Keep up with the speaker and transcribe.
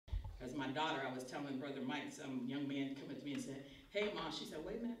my daughter, I was telling Brother Mike, some young man come up to me and said, "Hey, Mom." She said,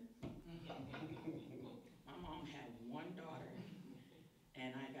 "Wait a minute. My mom had one daughter,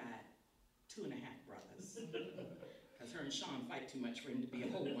 and I got 2.5 brothers. Because her and Sean fight too much for him to be a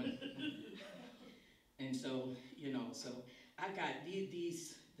whole one." And so, you know, so I got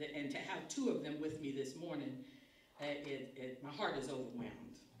these, and to have 2 of them with me this morning, my heart is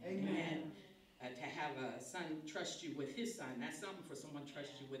overwhelmed. Amen. To have a son trust you with his son, that's something for someone to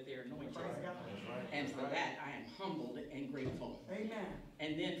trust you with their anointing. And for that, I am humbled and grateful. Amen.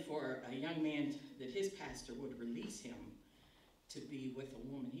 And then for a young man that his pastor would release him to be with a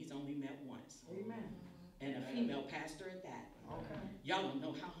woman he's only met once. Amen. And a female pastor at that. Okay. Y'all don't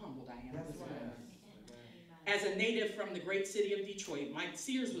know how humbled I am. That's right. As a native from the great city of Detroit, Mike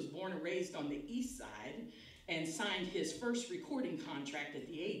Sears was born and raised on the east side and signed his first recording contract at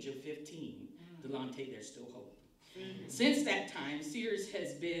the age of 15. Delonte, there's still hope. Since that time, Sears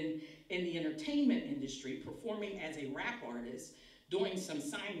has been in the entertainment industry, performing as a rap artist, doing some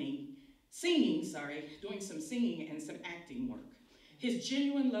singing and some acting work. His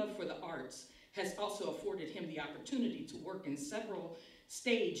genuine love for the arts has also afforded him the opportunity to work in several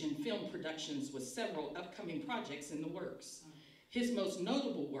stage and film productions with several upcoming projects in the works. His most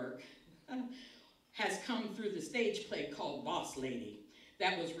notable work has come through the stage play called Boss Lady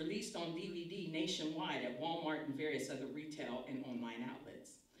that was released on DVD nationwide at Walmart and various other retail and online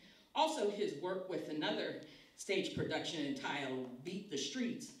outlets. Also, his work with another stage production entitled Beat the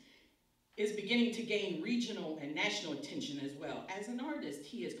Streets is beginning to gain regional and national attention as well. As an artist,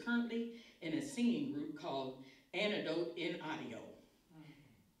 he is currently in a singing group called Antidote in Audio,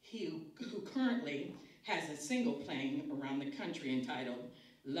 who currently has a single playing around the country entitled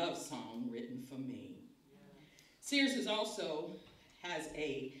Love Song Written for Me. Sears is also has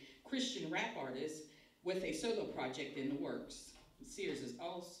a Christian rap artist with a solo project in the works. Sears is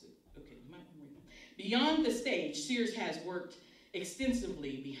also, okay, beyond the stage, Sears has worked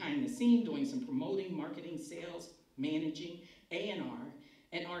extensively behind the scene, doing some promoting, marketing, sales, managing, A&R,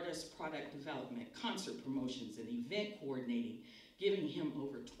 and artist product development, concert promotions, and event coordinating, giving him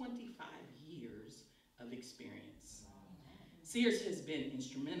over 25 years of experience. Sears has been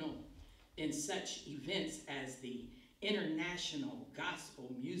instrumental in such events as the International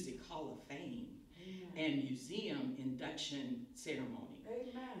Gospel Music Hall of Fame and Museum Induction Ceremony.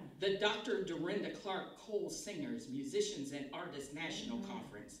 Amen. The Dr. Dorinda Clark Cole Singers, Musicians and Artists National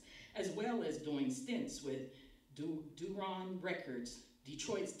Conference, as well as doing stints with Duron Records,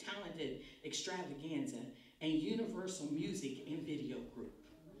 Detroit's Talented Extravaganza, and Universal Music and Video Group.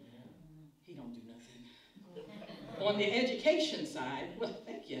 He don't do nothing. On the education side, well,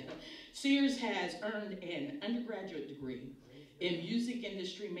 thank you, Sears has earned an undergraduate degree in music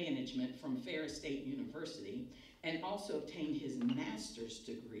industry management from Ferris State University and also obtained his master's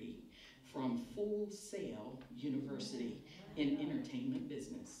degree from Full Sail University in entertainment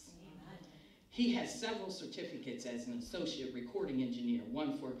business. He has several certificates as an associate recording engineer,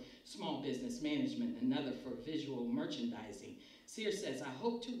 one for small business management, another for visual merchandising. Sears says, "I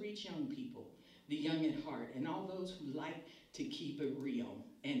hope to reach young people, the young at heart, and all those who like to keep it real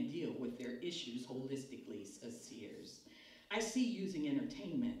and deal with their issues holistically," says Sears. "I see using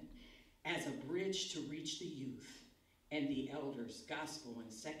entertainment as a bridge to reach the youth and the elders, gospel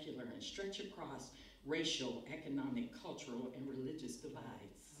and secular, and stretch across racial, economic, cultural, and religious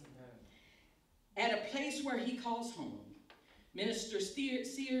divides." At a place where he calls home, Minister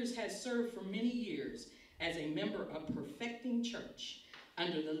Sears has served for many years as a member of Perfecting Church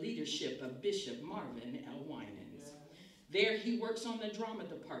under the leadership of Bishop Marvin L. Winans. There he works on the drama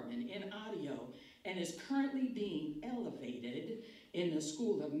department in audio and is currently being elevated in the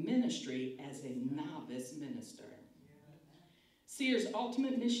School of Ministry as a novice minister. Sears'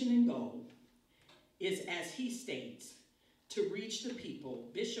 ultimate mission and goal is, as he states, to reach the people.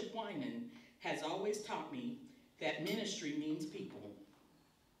 Bishop Winan has always taught me that ministry means people.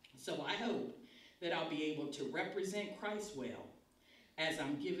 So I hope that I'll be able to represent Christ well as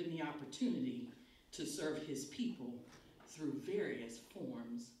I'm given the opportunity to serve his people through various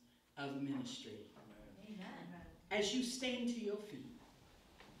forms of ministry. Amen. As you stand to your feet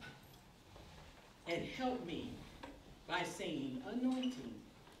and help me by saying, "Anointing,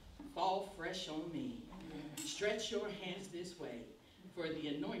 fall fresh on me." Stretch your hands this way for the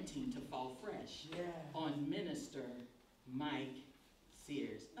anointing to fall fresh on Minister Mike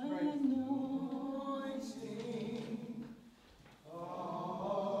Sears. Anointing on me.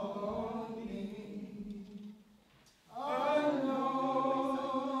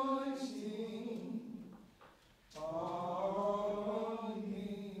 Anointing on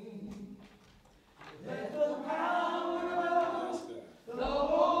me. Let the power of the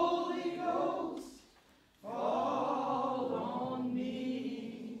Holy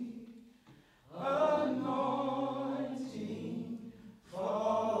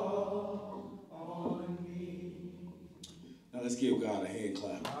God a hand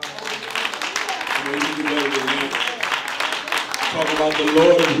clap. You can do better than that. Talk about the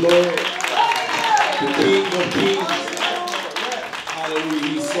Lord of Lords, the King of Kings. Hallelujah.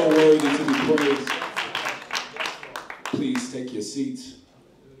 He's so worthy to be praised. Please take your seats.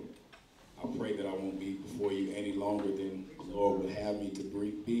 I pray that I won't be before you any longer than the Lord would have me to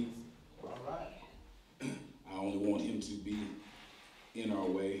be. I only want him to be in our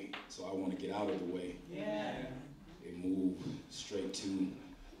way, so I want to get out of the way and move straight to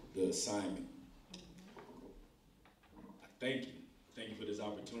the assignment. Thank you. Thank you for this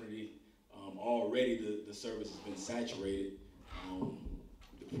opportunity. Already the service has been saturated.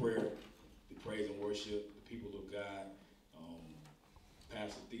 The prayer, the praise and worship, the people of God,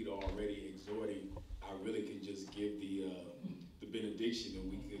 Pastor Theda already exhorting. I really can just give the benediction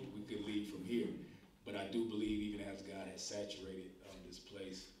and we could leave from here. But I do believe even as God has saturated this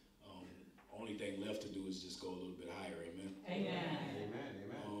place, only thing left to do is just go a little bit higher. Amen. Amen.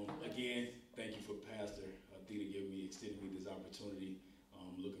 Again, thank you for Pastor Theda extending me this opportunity.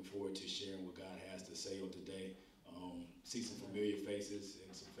 Looking forward to sharing what God has to say on today. See some familiar faces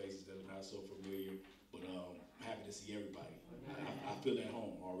and some faces that are not so familiar, but I'm happy to see everybody. I feel at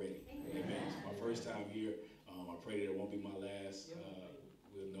home already. Amen. It's my first time here. I pray that it won't be my last.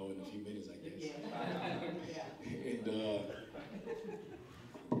 We'll know in a few minutes, I guess. And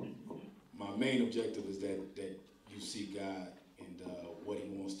my main objective is that you see God and what he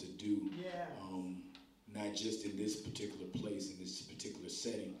wants to do. Not just in this particular place, in this particular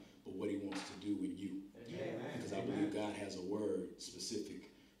setting, but what he wants to do in you. Because I believe God has a word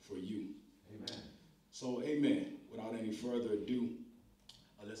specific for you. Amen. So, amen. Without any further ado,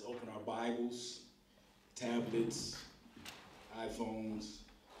 let's open our Bibles, tablets, iPhones,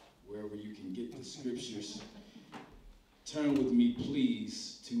 wherever you can get the scriptures. Turn with me,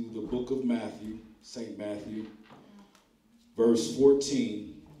 please, to the book of Matthew, St. Matthew, verse 14.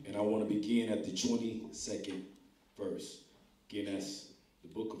 And I want to begin at the 22nd verse. Again, that's the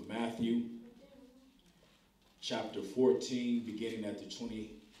book of Matthew, chapter 14, beginning at the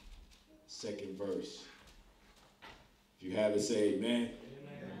 22nd verse. If you have it, say amen.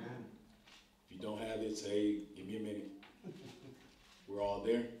 Amen. If you don't have it, say, give me a minute. We're all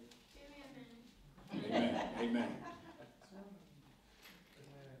there? Amen. Amen.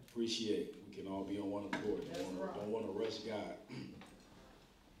 Appreciate it. We can all be on one accord. Don't want to rush God.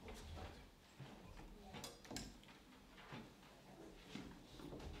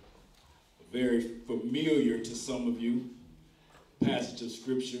 Very familiar to some of you, passage of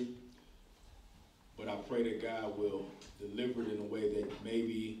scripture, but I pray that God will deliver it in a way that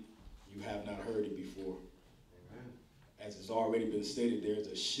maybe you have not heard it before. Amen. As it's already been stated, there's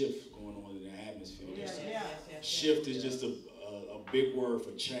a shift going on in the atmosphere. Shift is just a big word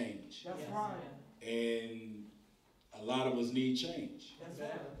for change. That's right. And a lot of us need change. That's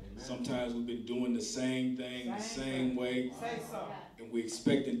right. Sometimes we've been doing the same thing the same way. Say so. And we're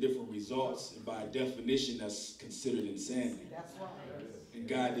expecting different results, and by definition, that's considered insanity. That's right. And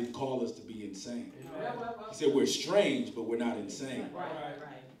God didn't call us to be insane. He said we're strange, but we're not insane. Right.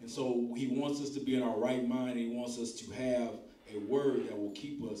 And so he wants us to be in our right mind, and he wants us to have a word that will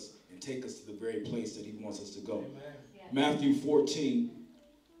keep us and take us to the very place that he wants us to go. Yeah. Matthew 14,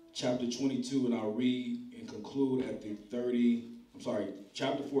 chapter 22, and I'll read and conclude at the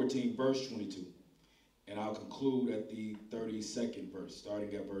chapter 14, verse 22. And I'll conclude at the 32nd verse,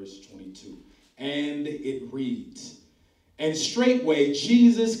 starting at verse 22. And it reads, "And straightway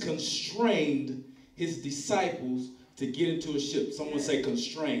Jesus constrained his disciples to get into a ship." Someone say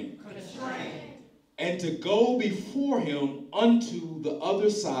constrained. Constrained. "And to go before him unto the other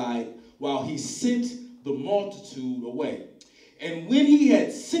side, while he sent the multitude away. And when he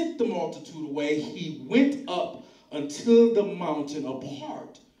had sent the multitude away, he went up unto the mountain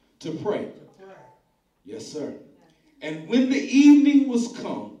apart to pray." Yes, sir. "And when the evening was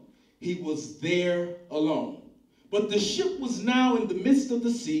come, he was there alone. But the ship was now in the midst of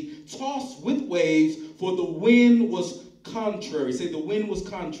the sea, tossed with waves, for the wind was contrary." Say, the wind was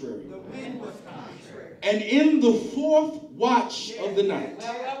contrary. The wind was contrary. "And in the fourth watch of the night,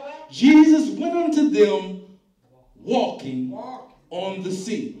 Jesus went unto them walking on the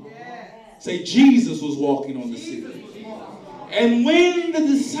sea." Yes. Say, Jesus was walking on the sea. "And when the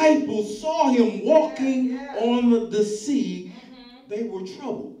disciples saw him walking on the sea, they were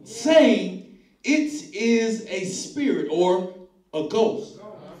troubled, saying, It is a spirit," or a ghost.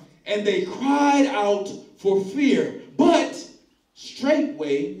 "And they cried out for fear. But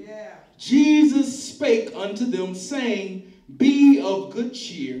straightway Jesus spake unto them, saying, Be of good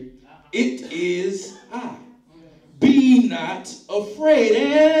cheer, it is I. Be not afraid."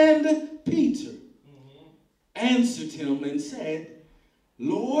 And Peter answered him and said,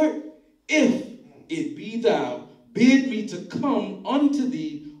 Lord, if it be thou, bid me to come unto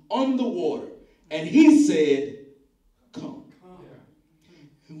thee on the water. And he said, come.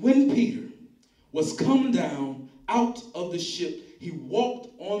 When Peter was come down out of the ship, he walked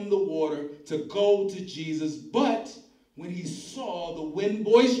on the water to go to Jesus. But when he saw the wind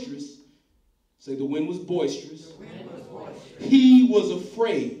boisterous, say the wind was boisterous, he was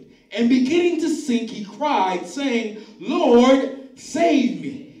afraid. And beginning to sink, he cried, saying, Lord, save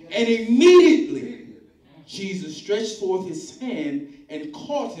me. And immediately Jesus stretched forth his hand and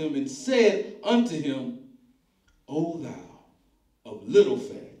caught him and said unto him, O thou of little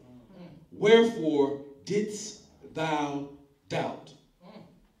faith, wherefore didst thou doubt?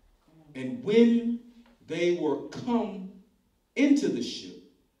 And when they were come into the ship,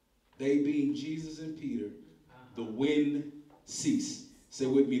 they being Jesus and Peter, the wind ceased. Say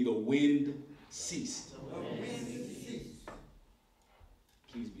with me, the wind ceased.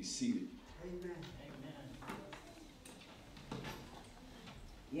 Please be seated. Amen. I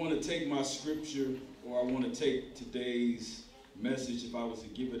want to take my scripture, or I want to take today's message. If I was to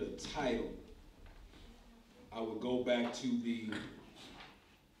give it a title, I would go back to the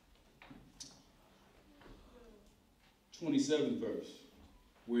 27th verse,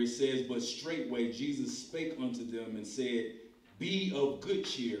 where it says, But straightway Jesus spake unto them and said, Be of good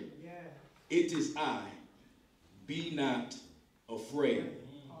cheer. Yeah. It is I. Be not afraid.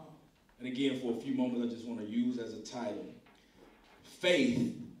 And again, for a few moments, I just want to use as a title,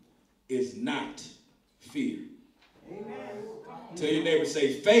 Faith is not fear. Amen. Tell your neighbor,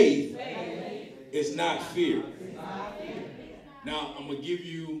 say, faith is not fear. Now, I'm going to give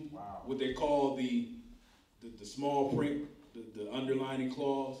you what they call the small print, the underlining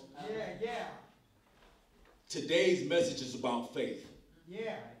clause. Yeah. Today's message is about faith.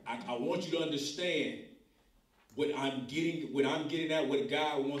 Yeah. I want you to understand what I'm getting at, what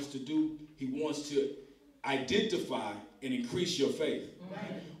God wants to do. He wants to identify and increase your faith.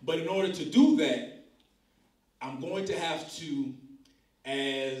 But in order to do that, I'm going to have to,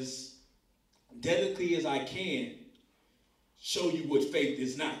 as delicately as I can, show you what faith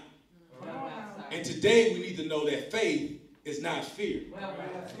is not. And today we need to know that faith is not fear.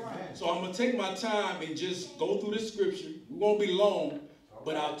 So I'm going to take my time and just go through the scripture. We won't be long,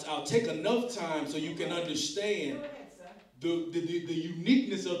 but I'll take enough time so you can understand the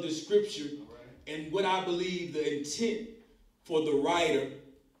uniqueness of the scripture and what I believe the intent for the writer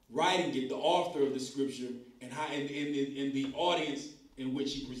writing it, the author of the scripture, and how in the audience in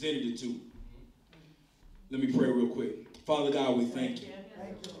which he presented it to. Let me pray real quick. Father God, we thank you.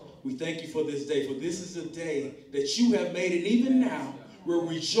 We thank you for this day, for this is a day that you have made, and even now we're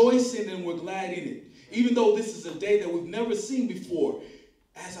rejoicing and we're glad in it. Even though this is a day that we've never seen before,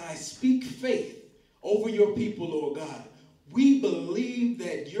 as I speak faith over your people, Lord God, we believe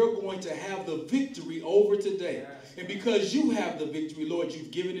that you're going to have the victory over today. And because you have the victory, Lord,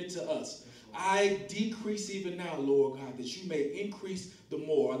 you've given it to us. I decrease even now, Lord God, that you may increase the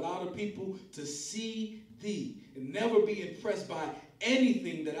more. Allow the people to see thee and never be impressed by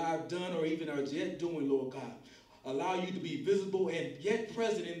anything that I've done or even are yet doing, Lord God. Allow you to be visible and yet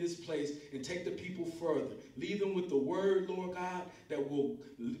present in this place and take the people further. Lead them with the word, Lord God, that will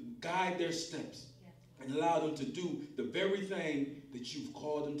guide their steps and allow them to do the very thing that you've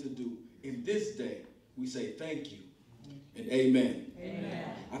called them to do. In this day, we say thank you and amen.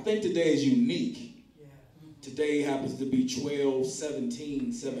 Amen. I think today is unique. Today happens to be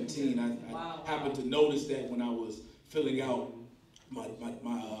 12/17/17. I happened to notice that when I was filling out my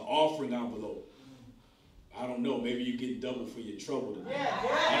offering envelope. I don't know, maybe you get double for your trouble today.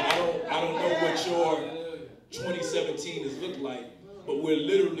 I don't know what your 2017 has looked like, but we're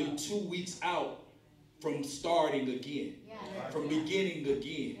literally 2 weeks out from starting again, from beginning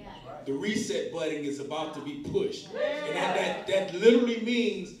again. The reset button is about to be pushed. And that literally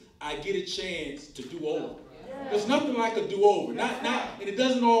means I get a chance to do over. There's nothing like a do-over. And it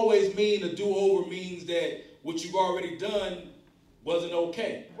doesn't always mean a do-over means that what you've already done wasn't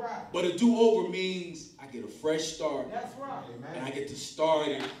okay. But a do-over means I get a fresh start. That's right. And I get to start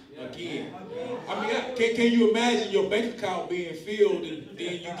it again. I mean, can you imagine your bank account being filled and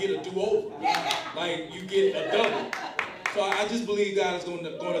then you get a do-over? Like you get a double. So I just believe God is going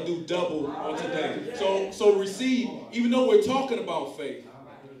to do double on today. So receive, even though we're talking about faith,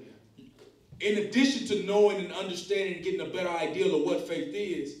 in addition to knowing and understanding and getting a better idea of what faith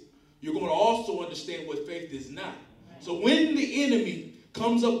is, you're going to also understand what faith is not. So when the enemy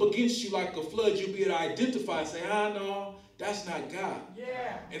comes up against you like a flood, you'll be able to identify and say, no, that's not God.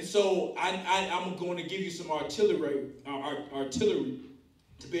 Yeah. And so I'm going to give you some artillery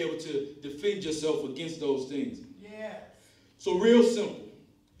to be able to defend yourself against those things. Yeah. So real simple.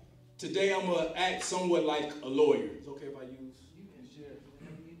 Today I'm going to act somewhat like a lawyer. It's okay if I use? You can share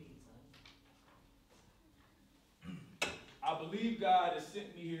whatever you need, son. I believe God has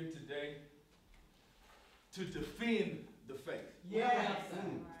sent me here today to defend the faith. Yes.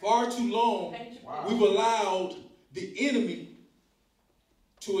 Far too long, we've allowed the enemy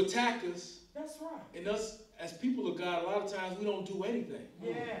to attack us. That's right. And us, as people of God, a lot of times we don't do anything.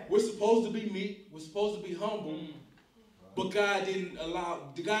 Yeah. We're supposed to be meek. We're supposed to be humble. But God didn't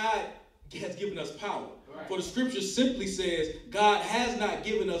allow. God has given us power. Right. For the scripture simply says, God has not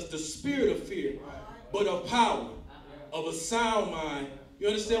given us the spirit of fear, but of power, of a sound mind. You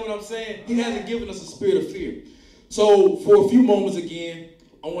understand what I'm saying? He hasn't given us a spirit of fear. So for a few moments again,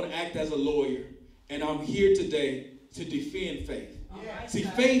 I want to act as a lawyer. And I'm here today to defend faith. Yeah. See,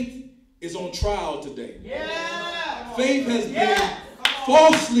 faith is on trial today. Yeah. Faith has been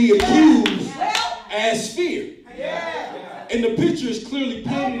falsely accused as fear. Yeah. And the picture is clearly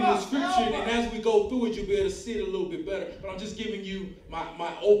painted in the scripture, and as we go through it, you'll be able to see it a little bit better. But I'm just giving you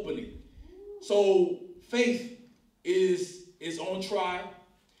my opening. So faith is on trial,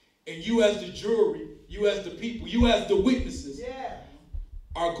 and you as the jury, you as the people, you as the witnesses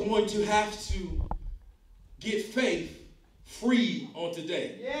are going to have to get faith free on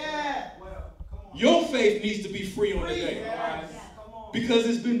today. Yeah. Well, come on. Your faith needs to be free on today. Yes. Come on. Because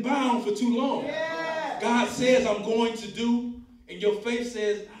it's been bound for too long. Yeah. God says, I'm going to do, and your faith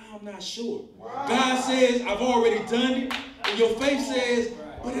says, I'm not sure. Wow. God says, I've already done it, and your faith says,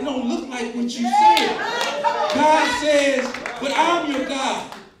 but it don't look like what you said. God says, but I'm your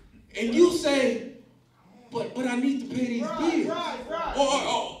God. And you say, but I need to pay these bills.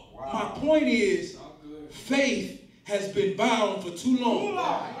 Or my point is, faith has been bound for too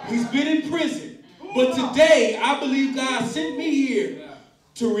long. He's been in prison. But today, I believe God sent me here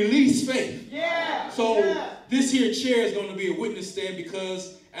to release faith. So this here chair is going to be a witness stand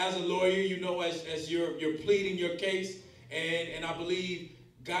because as a lawyer, you know, as you're pleading your case, and I believe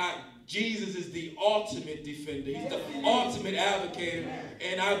Jesus is the ultimate defender. He's the ultimate advocate.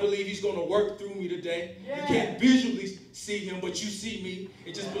 And I believe he's going to work through me today. You can't visually see him, but you see me.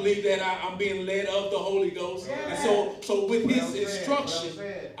 And just believe that I'm being led of the Holy Ghost. And so with his instruction,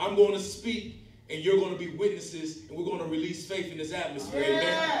 I'm going to speak, and you're going to be witnesses, and we're going to release faith in this atmosphere.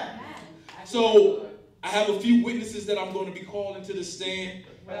 Amen. So I have a few witnesses that I'm going to be calling to the stand,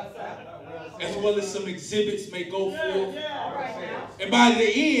 as well as some exhibits may go forth. And by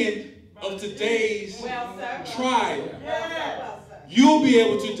the end of today's trial, you'll be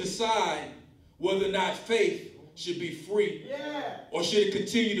able to decide whether or not faith should be free or should it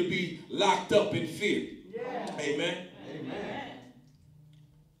continue to be locked up in fear. Amen.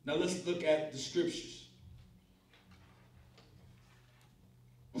 Now let's look at the scriptures.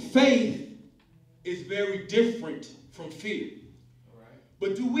 Faith is very different from fear.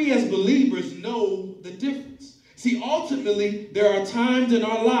 But do we as believers know the difference? See, ultimately, there are times in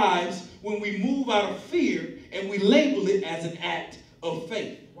our lives when we move out of fear and we label it as an act of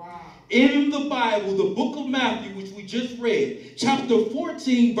faith. In the Bible, the book of Matthew, which we just read, chapter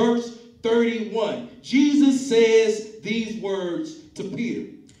 14, verse 31, Jesus says these words to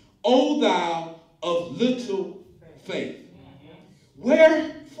Peter, O thou of little faith,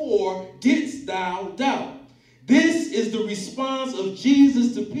 wherefore didst thou doubt? This is the response of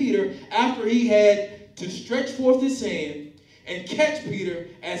Jesus to Peter after he had to stretch forth his hand and catch Peter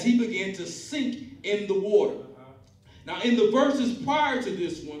as he began to sink in the water. Now, in the verses prior to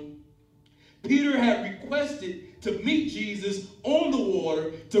this one, Peter had requested to meet Jesus on the water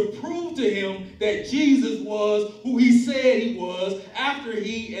to prove to him that Jesus was who he said he was after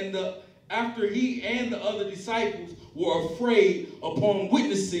he and the other disciples were afraid upon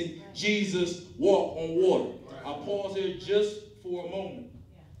witnessing Jesus walk on water. I'll pause here just for a moment.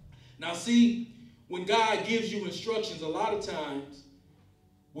 Now see, when God gives you instructions, a lot of times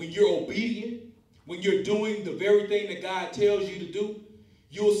when you're obedient, when you're doing the very thing that God tells you to do,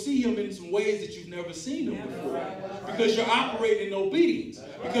 you'll see him in some ways that you've never seen him before. Because you're operating in obedience.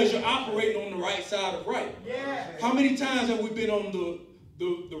 Because you're operating on the right side of right. How many times have we been on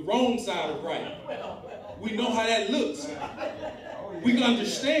the wrong side of right? We know how that looks. We can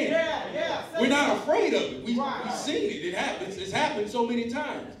understand. We're not afraid of it. We've seen it. It happens. It's happened so many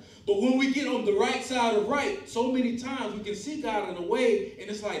times. But when we get on the right side of right, so many times we can see God in a way, and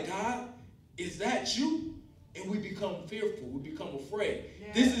it's like, God, is that you? And we become fearful. We become afraid.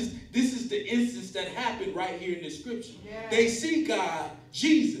 This is the instance that happened right here in this scripture. They see God,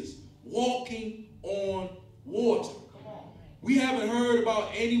 Jesus, walking on water. We haven't heard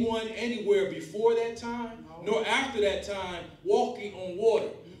about anyone anywhere before that time, nor after that time, walking on water.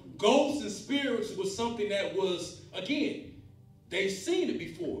 Ghosts and spirits was something that was, again, They've seen it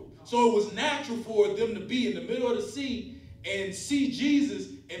before. So it was natural for them to be in the middle of the sea and see Jesus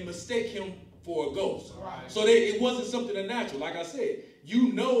and mistake him for a ghost. Right. So it wasn't something unnatural. Like I said,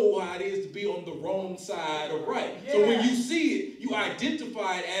 you know how it is to be on the wrong side of right. Yeah. So when you see it, you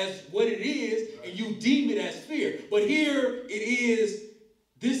identify it as what it is, and you deem it as fear. But here it is,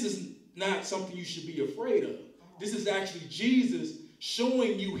 this is not something you should be afraid of. This is actually Jesus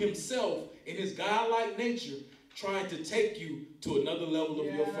showing you himself in his godlike nature, trying to take you to another level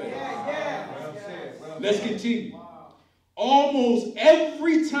of your faith. Let's continue. Wow. Almost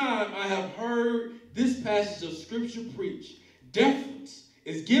every time I have heard this passage of scripture preached, deference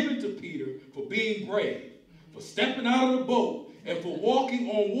is given to Peter for being brave, for stepping out of the boat, and for walking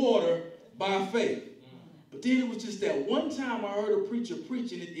on water by faith. But then it was just that one time I heard a preacher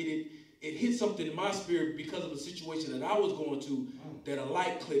preach, and it hit something in my spirit because of a situation that I was going to, that a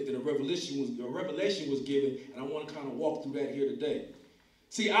light clicked and a revelation was given, and I want to kind of walk through that here today.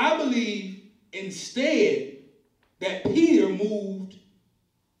 See, I believe instead that Peter moved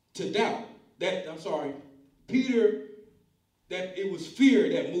to doubt. That it was fear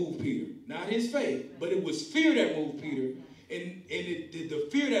that moved Peter. Not his faith, but it was fear that moved Peter. And the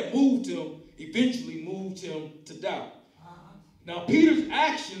fear that moved him eventually moved him to doubt. Now, Peter's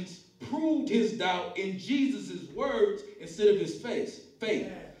actions proved his doubt in Jesus' words instead of his faith.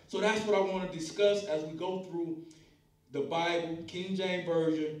 So that's what I want to discuss as we go through the Bible, King James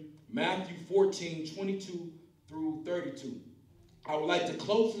Version, Matthew 14, 22 through 32. I would like to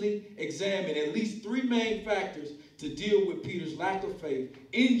closely examine at least three main factors to deal with Peter's lack of faith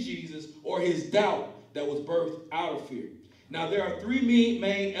in Jesus or his doubt that was birthed out of fear. Now, there are three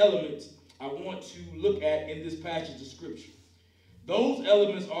main elements I want to look at in this passage of Scripture. Those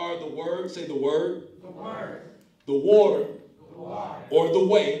elements are the Word, say the Word, the water, or the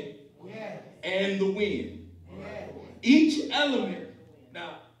way, and the wind. Each element,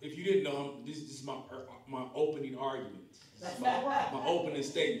 now, if you didn't know, this is my opening argument. My opening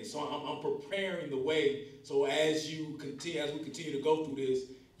statement. So I'm preparing the way so as we continue to go through this,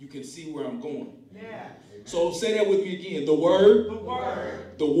 you can see where I'm going. Yeah. So say that with me again. The word,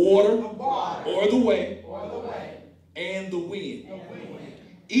 the water, or the way, and the wind.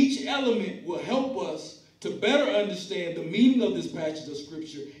 Each element will help us to better understand the meaning of this passage of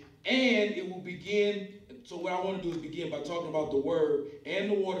Scripture, and it will begin. So what I want to do is begin by talking about the word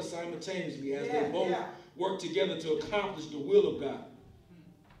and the water simultaneously as they both work together to accomplish the will of God.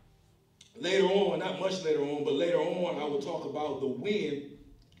 Later on, not much later on, but later on, I will talk about the wind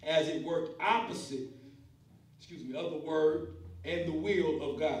as it worked opposite, of the word and the will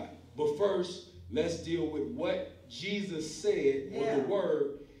of God. But first, let's deal with what Jesus said, or the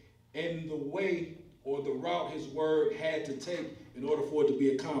word, and the way or the route his word had to take in order for it to be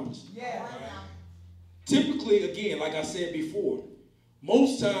accomplished. Typically, again, like I said before,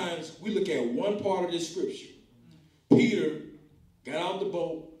 most times we look at one part of this scripture. Peter got out the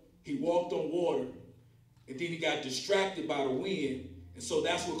boat, he walked on water, and then he got distracted by the wind, and so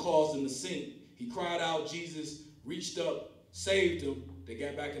that's what caused him to sink. He cried out, Jesus reached up, saved him, they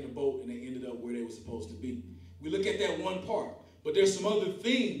got back in the boat, and they ended up where they were supposed to be. We look at that one part, but there's some other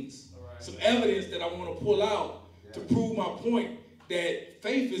things, some evidence that I want to pull out to prove my point that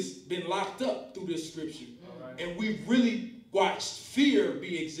faith has been locked up through this scripture. And we've really watched fear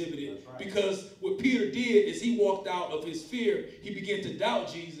be exhibited because what Peter did is he walked out of his fear. He began to doubt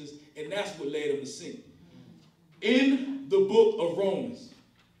Jesus, and that's what led him to sink. In the book of Romans,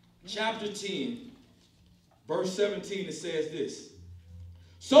 chapter 10, verse 17, it says this.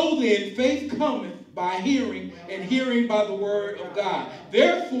 So then, faith cometh by hearing, and hearing by the word of God.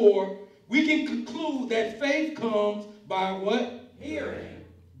 Therefore, we can conclude that faith comes by what? Hearing.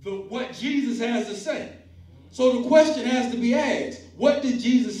 What Jesus has to say. So the question has to be asked, what did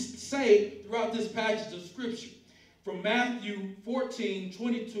Jesus say throughout this passage of Scripture? From Matthew 14,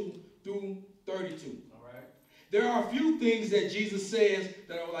 22 through 32. All right. There are a few things that Jesus says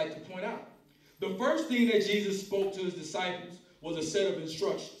that I would like to point out. The first thing that Jesus spoke to his disciples was a set of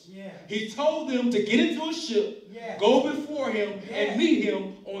instructions. He told them to get into a ship, go before him, and meet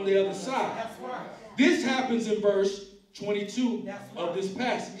him on the other side. That's right. This happens in verse 22 of this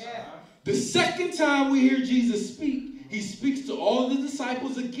passage. The second time we hear Jesus speak, he speaks to all of the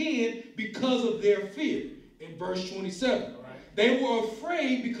disciples again because of their fear. In verse 27. They were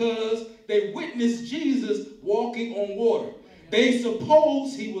afraid because they witnessed Jesus walking on water. They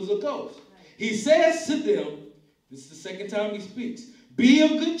supposed he was a ghost. He says to them, this is the second time he speaks, be of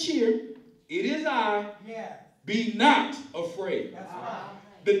good cheer, it is I, be not afraid. That's right.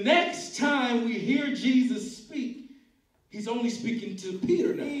 The next time we hear Jesus speak, he's only speaking to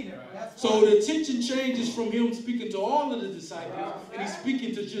Peter now. Peter. That's So right. the attention changes from him speaking to all of the disciples, and he's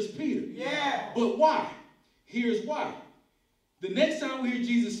speaking to just Peter. Yeah. But why? Here's why. The next time we hear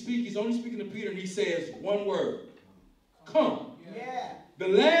Jesus speak, he's only speaking to Peter, and he says one word. Come. Yeah. The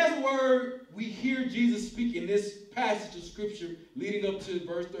last word we hear Jesus speak in this passage of Scripture leading up to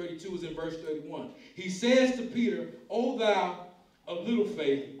verse 32 is in verse 31. He says to Peter, O thou of little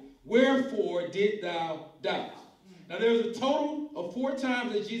faith, wherefore did thou doubt? Now there's a total of 4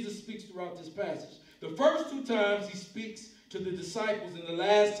 times that Jesus speaks throughout this passage. The first 2 times he speaks to the disciples, and the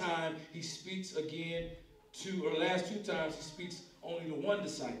last time he speaks again to, or the last 2 times he speaks only to one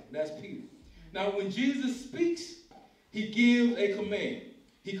disciple. That's Peter. Now when Jesus speaks, he gives a command.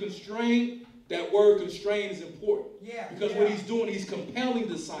 He constrained. That word constrain is important. Yeah. Because what he's doing, he's compelling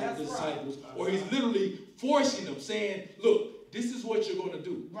the disciples, or he's literally forcing them, saying, look, this is what you're going to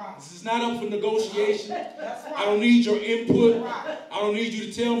do. Right. This is not up for negotiation. That's right. I don't need your input. Right. I don't need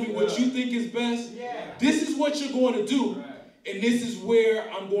you to tell me what you think is best. Yeah. This is what you're going to do, and this is where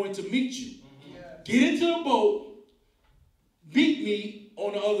I'm going to meet you. Yeah. Get into a boat, meet me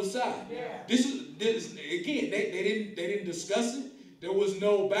on the other side. Yeah. This again, they didn't discuss it. There was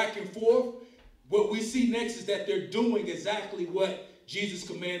no back and forth. What we see next is that they're doing exactly what Jesus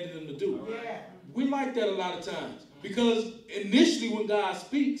commanded them to do. Yeah. We like that a lot of times because initially when God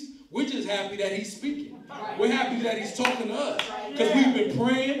speaks, we're just happy that he's speaking. We're happy that he's talking to us because we've been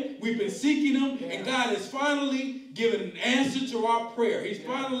praying, we've been seeking him, and God has finally given an answer to our prayer. He's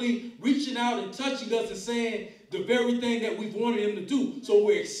finally reaching out and touching us and saying the very thing that we've wanted him to do. So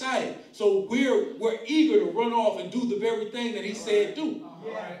we're excited. So we're eager to run off and do the very thing that he said do,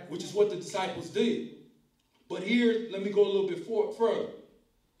 which is what the disciples did. But here, let me go a little bit further.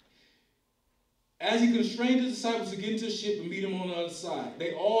 As he constrained the disciples to get into the ship and meet him on the other side,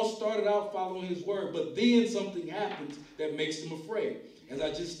 they all started out following his word, but then something happens that makes them afraid. As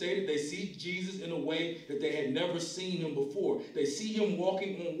I just stated, they see Jesus in a way that they had never seen him before. They see him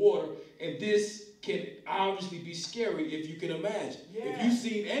walking on water, and this can obviously be scary if you can imagine. If you've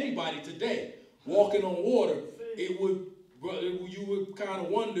seen anybody today walking on water, you would kind of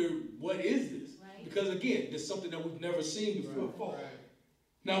wonder, what is this? Because again, it's something that we've never seen before.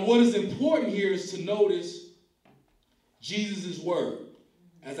 Now, what is important here is to notice Jesus' word.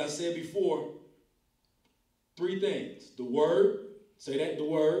 As I said before, 3 things. The word, say that, the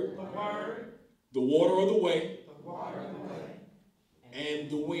word. The word. The water of the way. The water of the way. And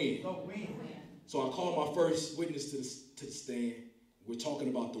the wind. The wind. So I call my first witness to the stand. We're talking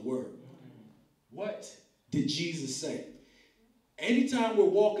about the word. What did Jesus say? Anytime we're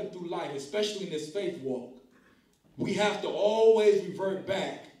walking through life, especially in this faith walk, we have to always revert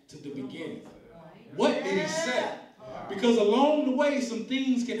back to the beginning. What did he say? Because along the way, some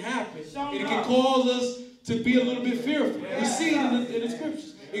things can happen, and it can cause us to be a little bit fearful. We see it in the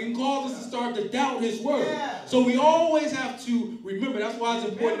scriptures. It can cause us to start to doubt his word. So we always have to remember. That's why it's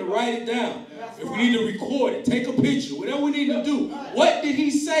important to write it down. If we need to record it, take a picture, whatever we need to do. What did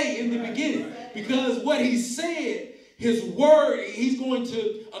he say in the beginning? Because what he said, his word, he's going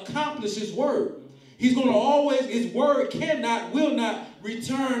to accomplish his word. He's going to always, his word will not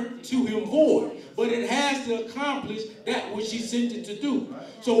return to him void. But it has to accomplish that which he sent it to do.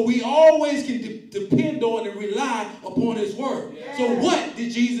 So we always can depend on and rely upon his word. So what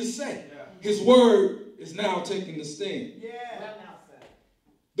did Jesus say? His word is now taking the stand.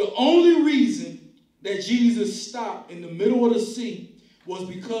 The only reason that Jesus stopped in the middle of the sea was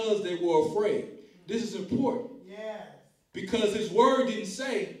because they were afraid. This is important. Because his word didn't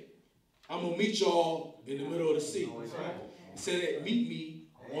say, I'm going to meet y'all in the middle of the sea. He said, meet me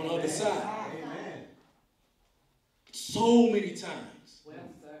on the other side. Amen. So many times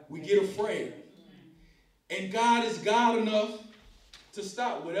we get afraid. And God is God enough to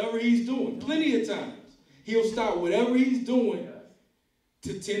stop whatever he's doing. Plenty of times he'll stop whatever he's doing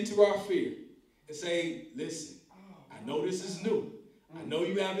to tend to our fear and say, listen, I know this is new. I know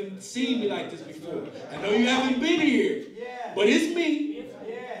you haven't seen me like this before. I know you haven't been here. But it's me.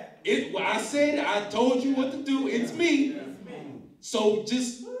 I told you what to do. It's me. So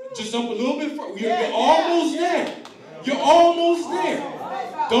just up a little bit further. You're almost there. You're almost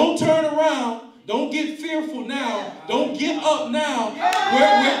there. Don't turn around. Don't get fearful now. Don't give up now.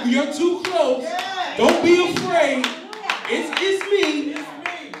 You're too close. Don't be afraid. It's me.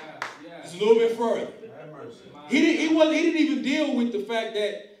 It's a little bit further. He didn't even deal with the fact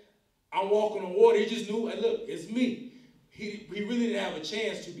that I'm walking on water. He just knew, hey, look, it's me. He really didn't have a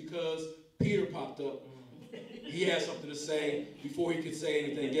chance to because Peter popped up he had something to say before he could say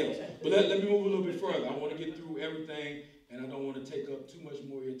anything else. But let me move a little bit further. I want to get through everything, and I don't want to take up too much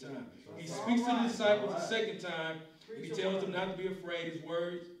more of your time. He speaks to the disciples a second time, and he tells them not to be afraid. His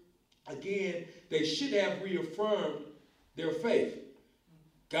words, again, they should have reaffirmed their faith.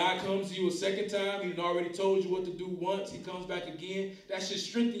 God comes to you a second time. He's already told you what to do once. He comes back again. That should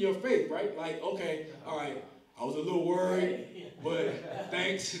strengthen your faith, right? Like, okay, all right, I was a little worried, but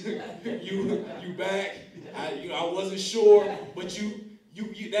thanks, you back. I wasn't sure, but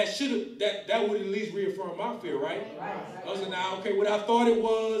that would at least reaffirm my fear, right? I was like, now, okay, what I thought it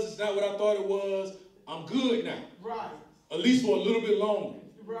was, it's not what I thought it was. I'm good now. Right. At least for a little bit longer.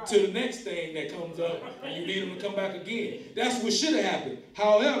 Right. To the next thing that comes up, and you need him to come back again. That's what should have happened.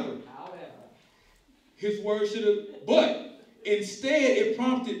 However, his word should have, but instead it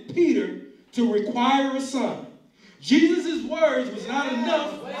prompted Peter to require a sign. Jesus' words was not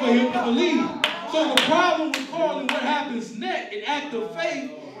enough for him to believe. So the problem with calling what happens next an act of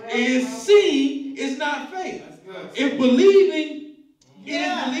faith is seeing is not faith. If believing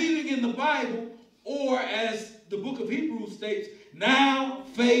is believing in the Bible, or as the book of Hebrews states, now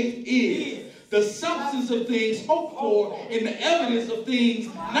faith is the substance of things hoped for and the evidence of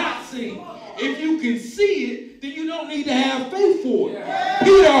things not seen. If you can see it, then you don't need to have faith for it.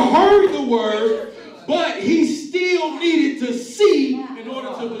 Peter heard the word, but he still needed to see in order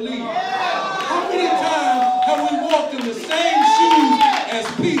to believe. How many times have we walked in the same shoes as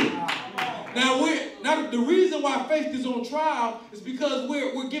Peter? Now the reason why faith is on trial is because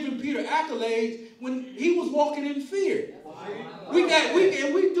we're giving Peter accolades when he was walking in fear. We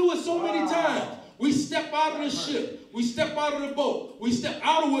do it so many times. We step out of the ship. We step out of the boat. We step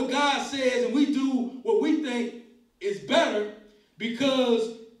out of what God says, and we do what we think is better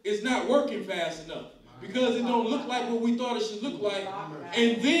because it's not working fast enough. Because it don't look like what we thought it should look like.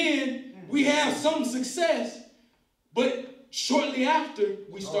 And then we have some success, but shortly after,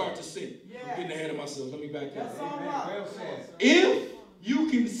 we start to sink. I'm getting ahead of myself. Let me back up. If you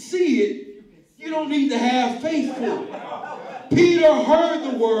can see it, you don't need to have faith for it. Peter heard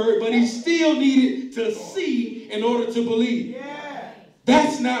the word, but he still needed to see in order to believe.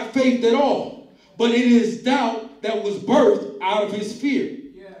 That's not faith at all, but it is doubt that was birthed out of his fear.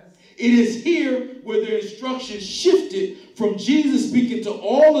 It is here where the instructions shifted from Jesus speaking to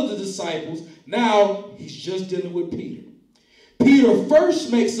all of the disciples. Now he's just dealing with Peter. Peter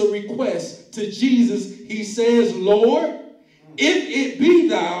first makes a request to Jesus. He says, Lord, if it be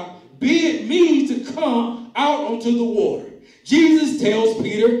thou, bid me to come out onto the water. Jesus tells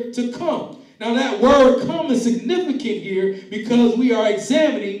Peter to come. Now that word come is significant here because we are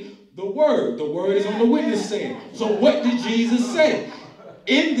examining the word. The word is on the witness stand. So what did Jesus say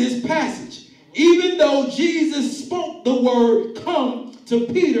in this passage? Even though Jesus spoke the word come to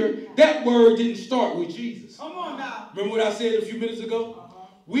Peter, that word didn't start with Jesus. Come on now. Remember what I said a few minutes ago?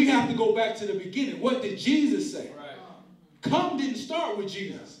 We have to go back to the beginning. What did Jesus say? Come didn't start with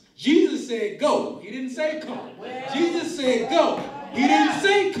Jesus. Jesus said go. He didn't say come. Jesus said go. He didn't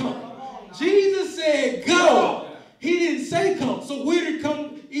say come. Jesus said go. He didn't say come. So where did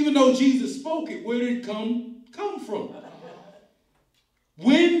come, even though Jesus spoke it, where did come from?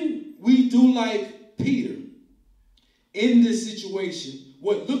 When we do like Peter in this situation,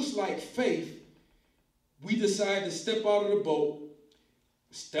 what looks like faith, we decide to step out of the boat,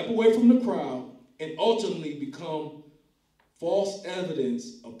 step away from the crowd, and ultimately become false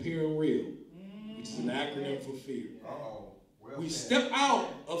evidence appearing real, which is an acronym for fear. We step out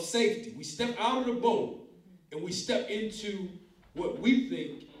of safety. We step out of the boat, and we step into what we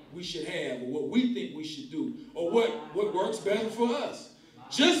think we should have, or what we think we should do, or what works better for us.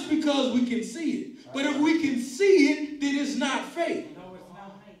 Just because we can see it. But if we can see it, then it's not faith.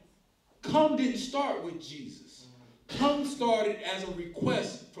 Come didn't start with Jesus. Come started as a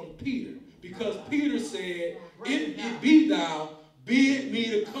request from Peter. Because Peter said, if it be thou, bid me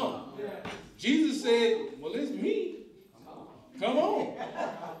to come. Jesus said, well, it's me. Come on.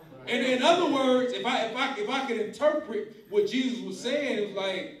 And in other words, if I could interpret what Jesus was saying, it was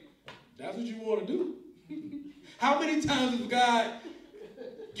like, that's what you want to do? How many times has God,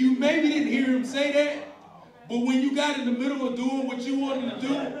 you maybe didn't hear him say that, but when you got in the middle of doing what you wanted to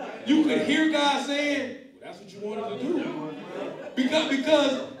do, you could hear God saying, well, that's what you wanted to do.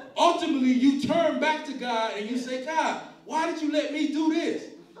 Because ultimately you turn back to God and you say, God, why did you let me do this?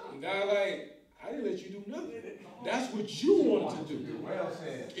 And God like, I didn't let you do nothing. That's what you wanted to do.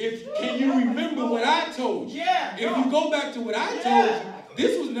 Can you remember what I told you? If you go back to what I told you,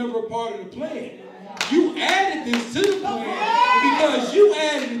 this was never a part of the plan. You added this to the plan, and because you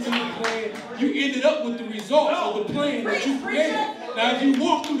added it to the plan, you ended up with the results of the plan that you created. Now, if you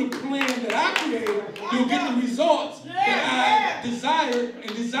walk through the plan that I created, you'll get the results that I desired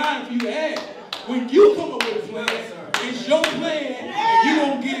and designed for you to have. When you come up with a plan, it's your plan, and you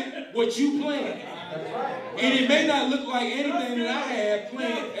don't get what you planned. And it may not look like anything that I have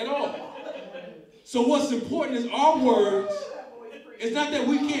planned at all. So what's important is our words. It's not that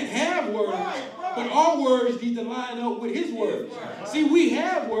we can't have words, but our words need to line up with his words. See, we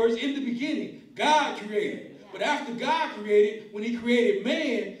have words in the beginning. God created. But after God created, when he created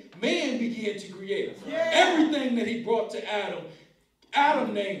man, man began to create. Everything that he brought to Adam,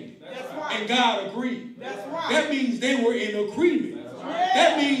 Adam named it. And God agreed. That means they were in agreement.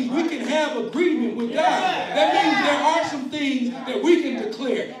 That means we can have agreement with God. That means there are some things that we can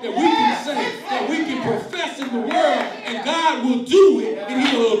declare, that we can say, that we can profess in the world, and God will do it, and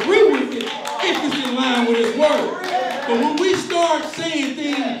he'll agree with it if it's in line with his word. But when we start saying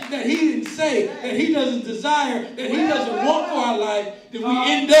things that he didn't say, that he doesn't desire, that he doesn't want for our life, then we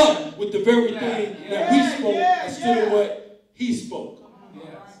end up with the very thing that we spoke instead of what he spoke.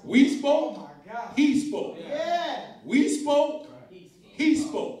 We spoke, he spoke. We spoke, he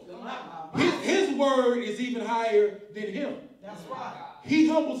spoke. His word is even higher than him. That's right. He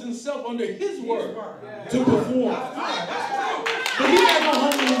humbles himself under his word to perform. But he's not going to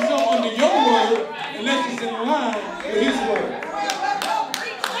humble himself under your word unless it's in line with his word.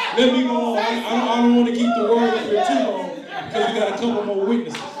 Let me go on. I don't want to keep the word up here too long because we got a couple more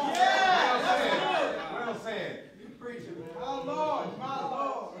witnesses. Well said. My Lord, my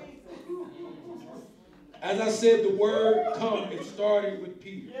Lord. As I said, the word come. It started with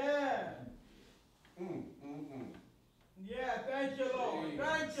Peter. Yeah. Yeah, thank you, Lord.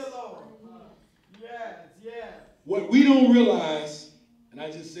 Thank you, Lord. Yes, yes. What we don't realize, and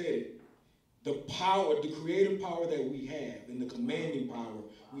I just said it, the power, the creative power that we have and the commanding power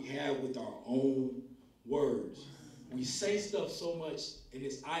we have with our own words. We say stuff so much and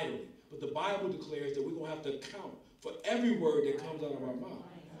it's idle, but the Bible declares that we're going to have to account for every word that comes out of our mouth.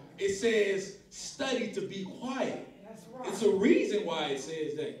 It says, study to be quiet. That's right. It's a reason why it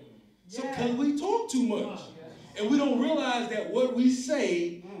says that. So because we talk too much. And we don't realize that what we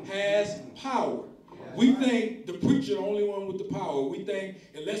say has power. We think the preacher the only one with the power. We think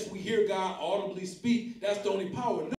unless we hear God audibly speak, that's the only power.